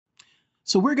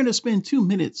So we're going to spend 2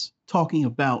 minutes talking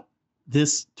about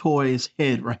this toy's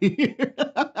head right here.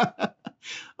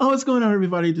 Oh, what's going on,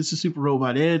 everybody? This is Super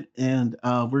Robot Ed, and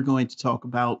we're going to talk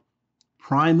about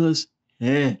Prima's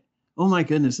head. Oh my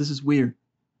goodness, this is weird.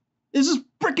 This is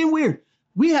freaking weird.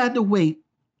 We had to wait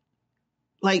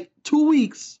like 2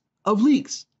 weeks of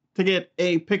leaks to get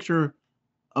a picture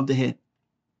of the head.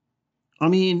 I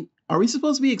mean, are we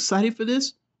supposed to be excited for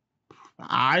this?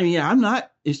 I mean, I'm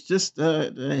not. It's just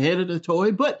the head of the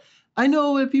toy. But I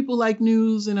know that people like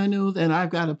news, and I know that I've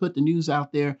got to put the news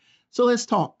out there. So let's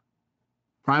talk.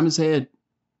 Prima's head.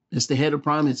 It's the head of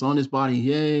Prima. It's on his body,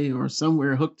 yay, or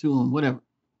somewhere hooked to him, whatever.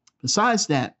 Besides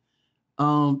that,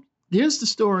 there's the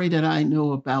story that I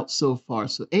know about so far.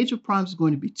 So Age of Primes is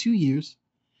going to be 2 years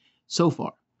so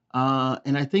far.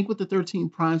 And I think with the 13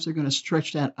 primes, they're going to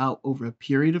stretch that out over a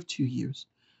period of 2 years.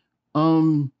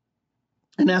 And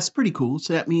that's pretty cool.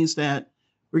 So that means that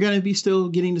we're going to be still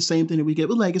getting the same thing that we get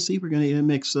with Legacy. We're going to get a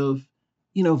mix of,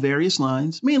 various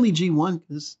lines, mainly G1,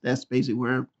 because that's basically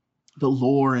where the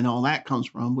lore and all that comes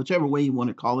from, whichever way you want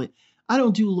to call it. I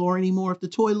don't do lore anymore. If the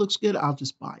toy looks good, I'll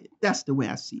just buy it. That's the way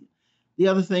I see it. The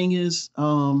other thing is,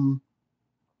 we're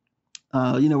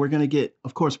going to get,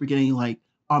 of course, we're getting like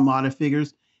Armada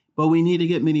figures, but we need to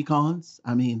get mini cons.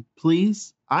 I mean,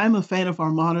 please. I'm a fan of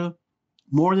Armada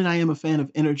more than I am a fan of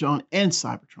Energon and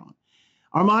Cybertron.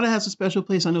 Armada has a special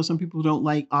place. I know some people don't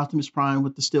like Optimus Prime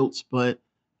with the stilts, but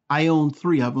I own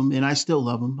 3 of them and I still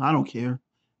love them. I don't care.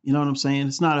 You know what I'm saying?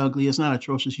 It's not ugly. It's not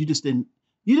atrocious. You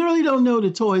really don't know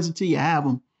the toys until you have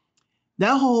them.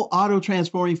 That whole auto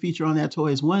transforming feature on that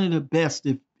toy is one of the best.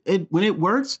 When it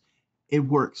works, it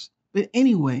works. But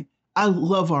anyway, I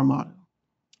love Armada,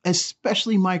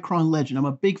 especially Micron Legend. I'm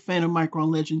a big fan of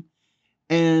Micron Legend,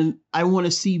 and I want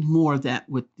to see more of that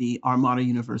with the Armada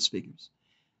Universe figures.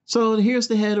 So here's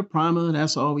the head of Prima.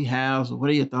 That's all we have. So what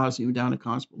are your thoughts? Even down in the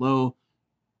comments below.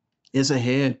 It's a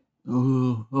head.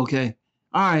 Oh, okay.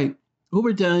 All right. Well,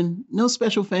 we're done. No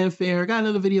special fanfare. Got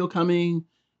another video coming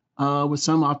with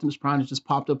some Optimus Prime that just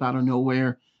popped up out of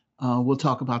nowhere. We'll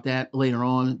talk about that later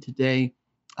on today.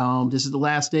 This is the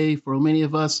last day for many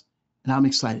of us, and I'm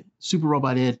excited. Super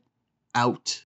Robot Ed out.